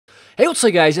Hey, what's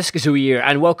up guys, it's Kazooie here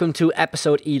and welcome to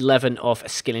episode 11 of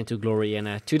Skill into Glory.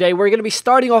 And today we're going to be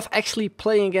starting off actually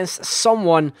playing against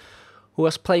someone who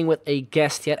was playing with a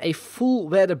guest. He had a full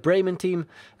Werder Bremen team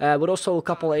with also a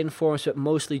couple of informs, but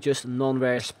mostly just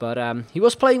non-rares. But he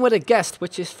was playing with a guest,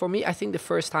 which is for me I think the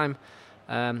first time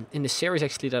in the series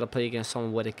actually that I play against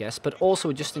someone with a guest. But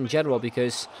also just in general,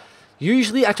 because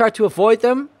usually I try to avoid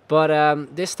them, but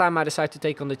this time I decided to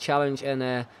take on the challenge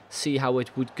and see how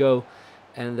it would go.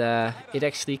 And it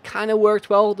actually kind of worked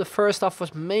well. The first half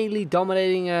was mainly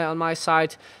dominating on my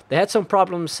side. They had some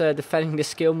problems defending the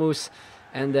skill moves.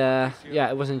 And yeah,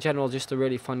 it was in general just a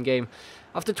really fun game.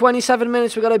 After 27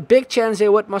 minutes, we got a big chance here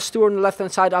with Mastur on the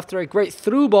left-hand side after a great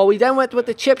through ball. We then went with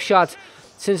the chip shot,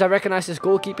 since I recognized his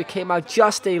goalkeeper came out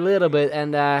just a little bit.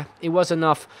 And it was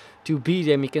enough to beat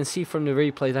him. You can see from the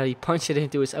replay that he punched it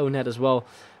into his own net as well.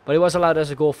 But it was allowed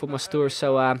as a goal for Mastur,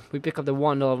 so we pick up the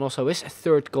 1-0 and also his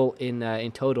third goal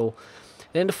in total.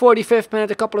 Then in the 45th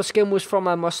minute, a couple of skill moves from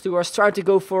Mastur. Was trying to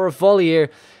go for a volley here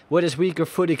with his weaker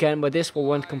foot again, but this one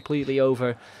went completely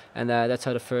over. And that's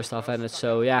how the first half ended.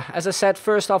 So yeah, as I said,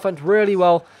 first half went really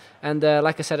well. And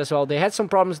like I said as well, they had some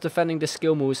problems defending the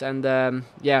skill moves. And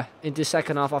yeah, in the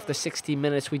second half, after 60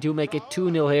 minutes, we do make it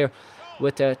 2-0 here,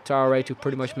 with Traoré to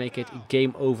pretty much make it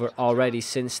game over already,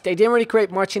 since they didn't really create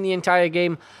much in the entire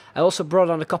game. I also brought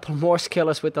on a couple more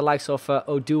skillers with the likes of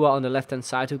Odua on the left hand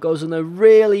side, who goes on a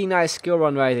really nice skill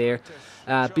run right here.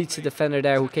 Beats the defender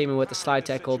there who came in with the slide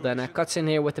tackle, then cuts in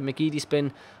here with the McGeady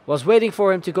spin. Was waiting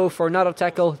for him to go for another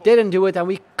tackle, didn't do it, and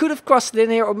we could have crossed it in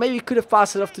here, or maybe could have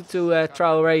passed it off to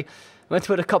Traoré. Went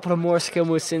with a couple of more skill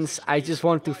moves, since I just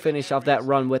wanted to finish off that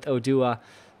run with Odua.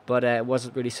 But it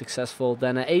wasn't really successful.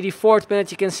 Then 84th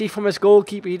minute, you can see from his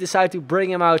goalkeeper, he decided to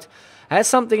bring him out. Had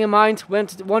something in mind,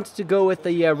 wanted to go with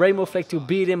the rainbow flick to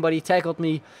beat him, but he tackled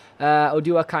me.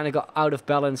 Odua kind of got out of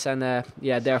balance, and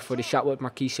yeah, therefore the shot with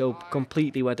Marquisio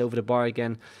completely went over the bar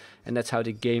again. And that's how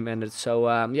the game ended. So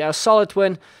yeah, a solid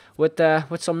win with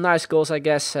some nice goals, I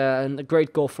guess, and a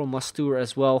great goal from Mastur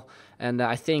as well. And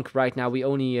I think right now we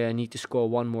only need to score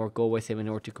one more goal with him in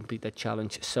order to complete that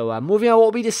challenge. So moving on, what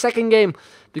will be the second game?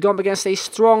 We go up against a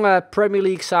strong Premier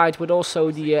League side with also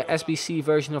the SBC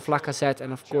version of Lacazette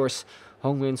and of course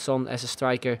Heung-min Son as a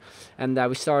striker. And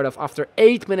we start off after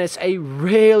 8 minutes, a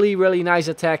really nice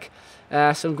attack.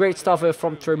 Some great stuff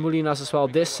from Tremulinas as well,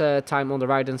 this time on the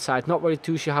right hand side. Not really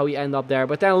too sure how he ended up there.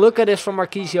 But then look at this from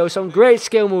Marquisio, some great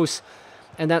skill moves.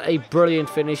 And then a brilliant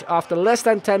finish. After less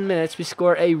than 10 minutes, we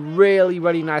score a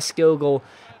really nice skill goal.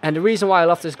 And the reason why I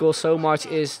love this goal so much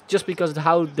is just because of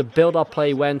how the build-up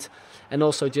play went. And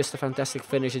also just a fantastic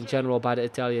finish in general by the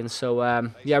Italians. So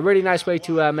yeah, really nice way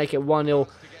to make it 1-0.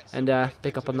 And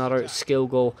pick up another skill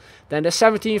goal. Then the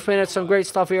 17th minute, some great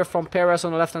stuff here from Perez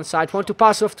on the left hand side. Want to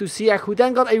pass off to Ziyech, who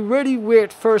then got a really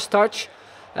weird first touch.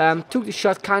 Took the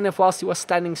shot kind of whilst he was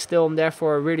standing still, and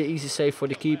therefore a really easy save for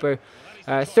the keeper.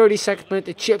 32nd minute,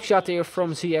 the chip shot here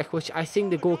from Ziyech, which I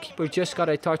think the goalkeeper just got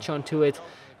a touch onto it.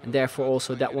 And therefore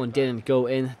also that one didn't go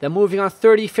in. Then moving on,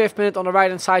 35th minute on the right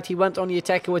hand side, he went on the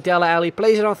attacker with Dele Alli.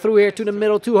 Plays it on through here to the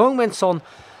middle to Heung-min Son.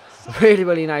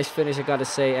 Really nice finish, I gotta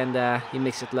say, and he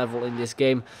makes it level in this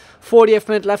game. 40th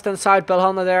minute, left hand side,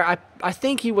 Belhanda there. I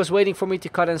think he was waiting for me to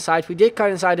cut inside. We did cut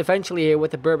inside eventually here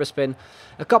with the Berber spin.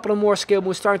 A couple of more skill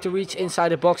moves, starting to reach inside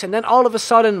the box, and then all of a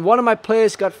sudden one of my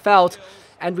players got fouled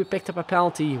and we picked up a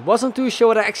penalty. Wasn't too sure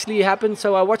what actually happened,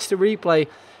 so I watched the replay.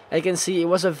 You can see it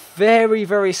was a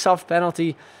very soft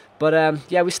penalty. But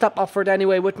yeah, we stepped up for it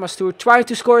anyway with Mastur, trying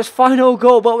to score his final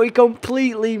goal, but we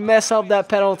completely mess up that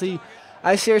penalty.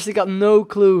 I seriously got no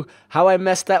clue how I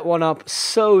messed that one up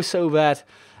so bad.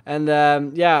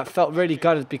 And yeah, felt really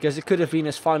gutted because it could have been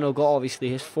his final goal, obviously,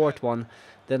 his fourth one.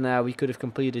 Then we could have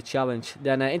completed the challenge.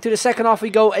 Then into the second half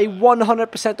we go, a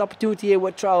 100% opportunity here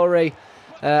with Traoré.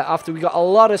 After we got a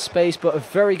lot of space, but a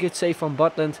very good save from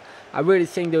Butland. I really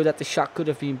think though that the shot could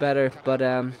have been better, but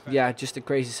yeah, just a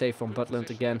crazy save from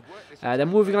Butland again. Then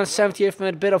moving on, 70th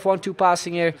minute, bit of 1-2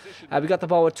 passing here. We got the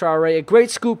ball with Traoré, a great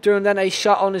scoop turn, then a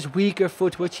shot on his weaker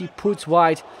foot, which he puts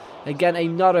wide. Again,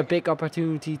 another big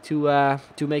opportunity to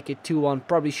make it 2-1.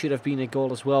 Probably should have been a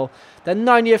goal as well. Then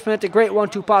 90th minute, a great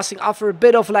 1-2 passing after a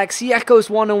bit of lag. Ziyech goes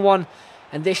 1-on-1.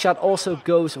 And this shot also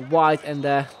goes wide, and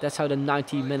that's how the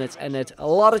 90 minutes ended. A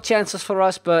lot of chances for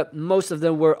us, but most of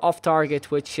them were off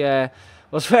target, which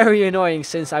was very annoying,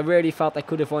 since I really felt I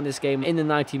could have won this game in the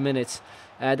 90 minutes.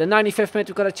 The 95th minute,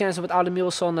 we got a chance with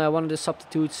Ademilson, one of the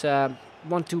substitutes.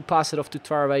 1-2 pass it off to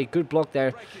Traoré, good block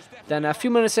there. Then a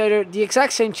few minutes later, the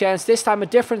exact same chance, this time a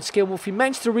different skill move. He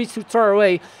managed to reach to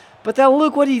Traoré, But then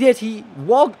look what he did. He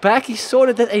walked back. He sort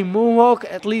of did a moonwalk.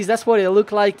 At least that's what it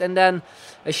looked like. And then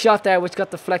a shot there which got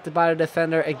deflected by the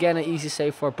defender. Again, an easy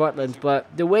save for Butland. But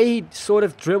the way he sort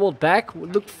of dribbled back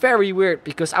looked very weird,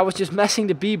 because I was just messing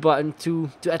the B button to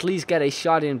at least get a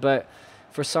shot in. But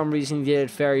for some reason he did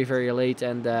it very, very late.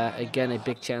 And again, a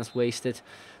big chance wasted.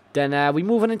 Then we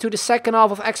move on into the second half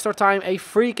of extra time. A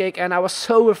free kick. And I was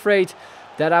so afraid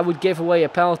that I would give away a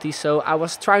penalty, so I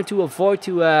was trying to avoid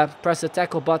to press the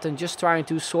tackle button, just trying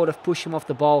to sort of push him off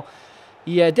the ball.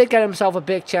 He did get himself a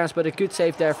big chance, but a good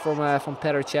save there from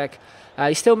Petr Cech.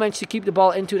 He still managed to keep the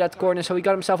ball into that corner, so he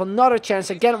got himself another chance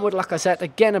again with Lacazette.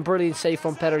 Again, a brilliant save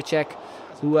from Petr Cech,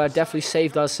 who definitely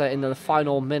saved us in the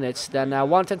final minutes. Then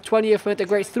 120th minute, a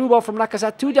great through ball from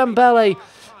Lacazette to Dembele,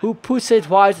 who puts it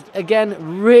wide.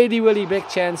 Again, really, really big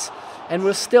chance. And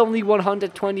we're still in the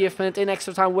 120th minute in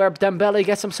extra time, where Dembele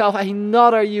gets himself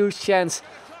another huge chance,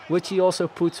 which he also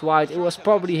puts wide. It was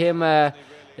probably him,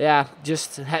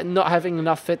 just not having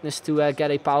enough fitness to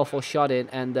get a powerful shot in.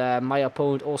 And my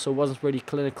opponent also wasn't really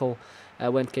clinical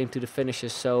when it came to the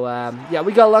finishes. So, yeah,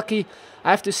 we got lucky,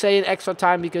 I have to say, in extra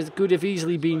time, because it could have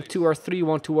easily been 2 or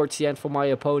 3-1 towards the end for my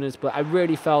opponents. But I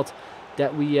really felt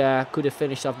that we could have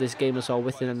finished off this game as well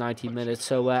within the 90 minutes.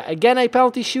 So again, a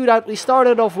penalty shootout. We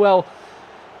started off well,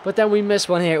 but then we missed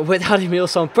one here with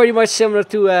Ademilson. Pretty much similar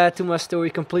to my story,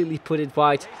 completely put it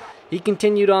wide. He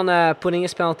continued on putting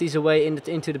his penalties away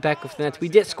into the back of the net. We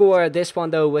did score this one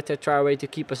though with Traoré to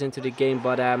keep us into the game,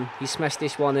 but he smashed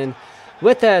this one in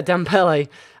with Dembele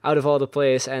out of all the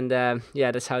players, and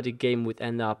yeah, that's how the game would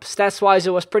end up. Stats-wise,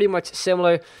 it was pretty much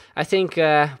similar. I think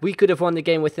we could have won the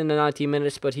game within the 90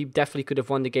 minutes, but he definitely could have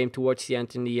won the game towards the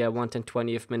end in the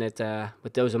 120th minute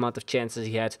with those amount of chances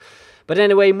he had. But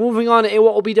anyway, moving on, it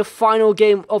will be the final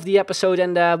game of the episode,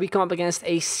 and we come up against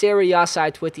a Serie A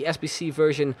side with the SBC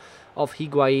version of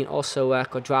Higuain, also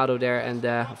Cuadrado there, and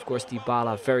of course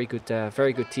Dybala. Very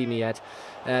good team he had.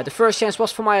 The first chance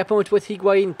was for my opponent with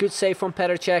Higuain. Good save from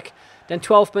Petr Cech. Then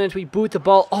 12th minute, we boot the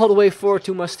ball all the way forward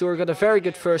to Mastur. Got a very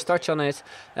good first touch on it.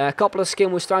 A couple of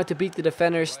skim was trying to beat the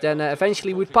defenders. Then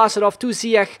eventually we'd pass it off to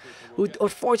Ziyech, who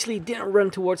unfortunately didn't run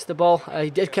towards the ball. He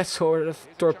did get sort of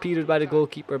torpedoed by the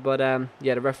goalkeeper, but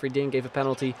yeah, the referee didn't give a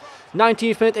penalty.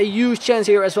 19th minute, a huge chance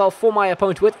here as well for my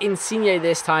opponent with Insigne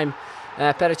this time.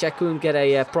 Petr Cech couldn't get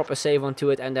a proper save onto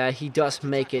it, and he does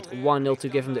make it 1-0 to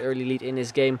give him the early lead in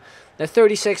this game. The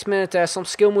 36th minute, some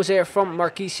skill moves here from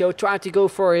Marquisio, trying to go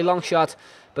for a long shot,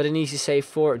 but an easy save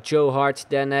for Joe Hart.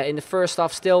 Then in the first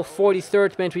half, still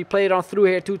 43rd minute, we played on through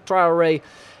here to Traoré,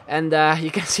 and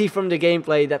you can see from the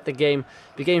gameplay that the game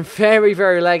became very,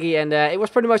 very laggy, and it was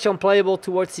pretty much unplayable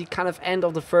towards the kind of end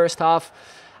of the first half.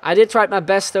 I did try my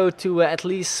best though to at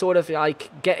least sort of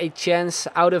like get a chance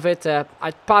out of it.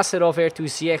 I passed it off here to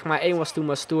Ziyech. My aim was to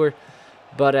Mastur,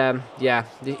 but yeah,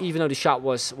 even though the shot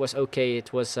was okay,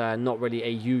 it was not really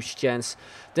a huge chance.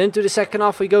 Then to the second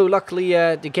half we go. Luckily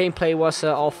the gameplay was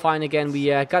all fine again. We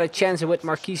got a chance with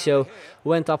Marquisio, who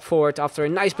went up forward after a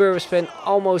nice Berber spin.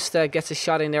 Almost gets a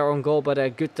shot in there on goal, but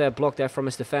a good block there from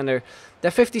his defender. The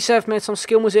 57th minute, some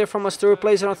skill moves here from Mastur,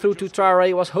 plays it on through to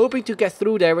Traoré. Was hoping to get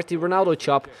through there with the Ronaldo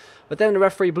chop, but then the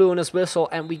referee blew on his whistle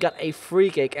and we got a free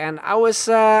kick. And I was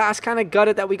kind of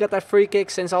gutted that we got that free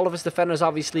kick, since all of his defenders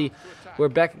obviously were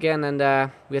back again,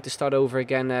 and we had to start over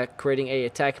again, creating a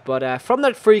attack. But from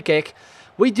that free kick,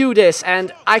 we do this,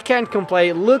 and I can't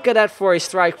complain. Look at that for a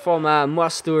strike from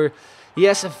Mastur. He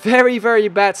has very, very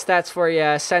bad stats for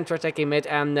a center attacking mid,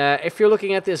 and if you're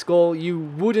looking at this goal, you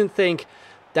wouldn't think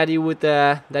that he would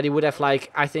have, like,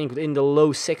 I think in the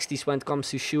low 60s when it comes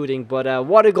to shooting. But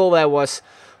what a goal that was,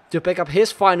 to pick up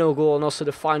his final goal and also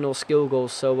the final skill goal.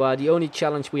 So the only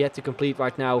challenge we had to complete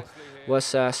right now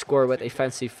was score with a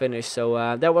fancy finish.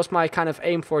 So that was my kind of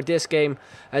aim for this game.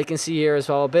 You can see here as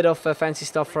well a bit of fancy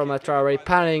stuff from Traoré,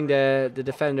 panning the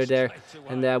defender there,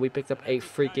 and we picked up a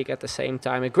free kick at the same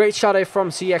time. A great shot there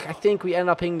from Ziyech. I think we end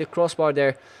up hitting the crossbar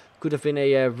there. Could have been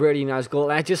a really nice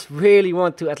goal. And I just really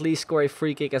want to at least score a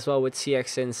free kick as well with Ziyech,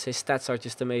 since his stats are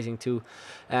just amazing too.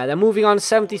 Then moving on,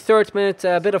 73rd minute,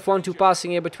 a bit of 1-2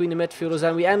 passing here between the midfielders,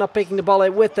 and we end up picking the ball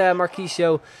out with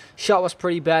Marquisio. Shot was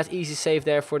pretty bad, easy save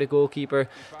there for the goalkeeper.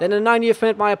 Then in the 90th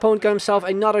minute, my opponent got himself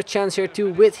another chance here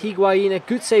too with Higuain. A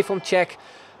good save from Cech.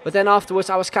 But then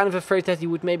afterwards, I was kind of afraid that he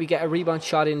would maybe get a rebound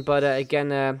shot in. But again,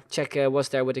 Cech was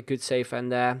there with a good save.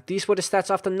 And these were the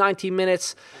stats after 90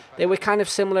 minutes. They were kind of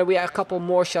similar. We had a couple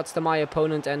more shots than my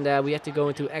opponent, and we had to go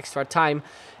into extra time.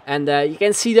 And you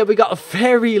can see that we got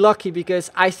very lucky, because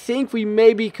I think we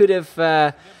maybe could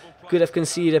have could have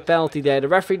conceded a penalty there. The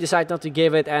referee decided not to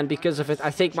give it, and because of it, I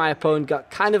think my opponent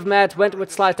got kind of mad, went with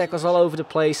slide tackles all over the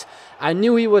place. I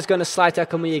knew he was going to slide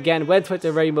tackle me again, went with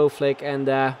the rainbow flick, and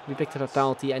we picked up a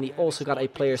penalty, and he also got a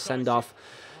player send off.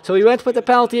 So we went with the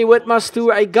penalty with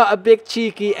Mastour. I got a big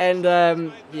cheeky, and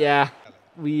yeah,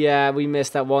 we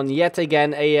missed that one yet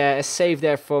again. A save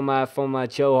there from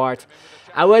Joe Hart.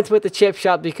 I went with the chip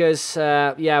shot because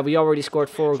yeah, we already scored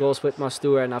 4 goals with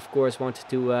Mastour, and of course wanted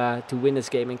to win this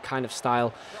game in kind of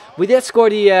style. We did score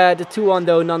the 2-1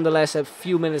 though, nonetheless, a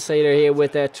few minutes later here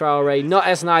with Traoré. Not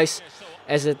as nice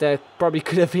as it probably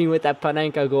could have been with that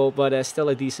Panenka goal, but still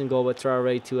a decent goal with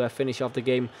Traoré to finish off the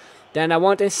game. Then I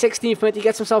want in 16th minute, he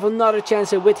gets himself another chance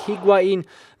here with Higuain.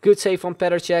 Good save from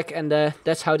Petr, and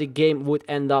that's how the game would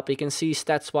end up. You can see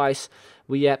stats-wise,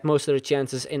 we had most of the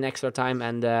chances in extra time,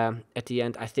 and at the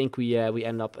end, I think we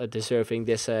end up deserving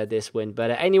this win.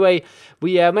 But anyway,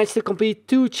 we managed to complete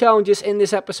 2 challenges in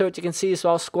this episode. You can see as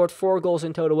well, scored 4 goals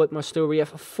in total with Mastour. We have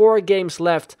 4 games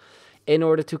left in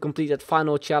order to complete that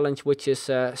final challenge, which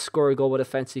is score a goal with a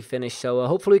fancy finish. So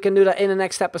hopefully we can do that in the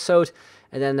next episode,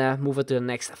 and then move on to the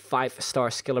next 5-star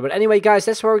skiller. But anyway, guys,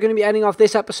 that's where we're going to be ending off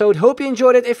this episode. Hope you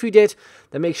enjoyed it. If you did,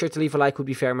 then make sure to leave a like, would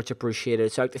be very much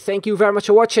appreciated. So I'd like to thank you very much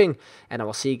for watching, and I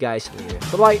will see you guys later.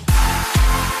 Bye-bye.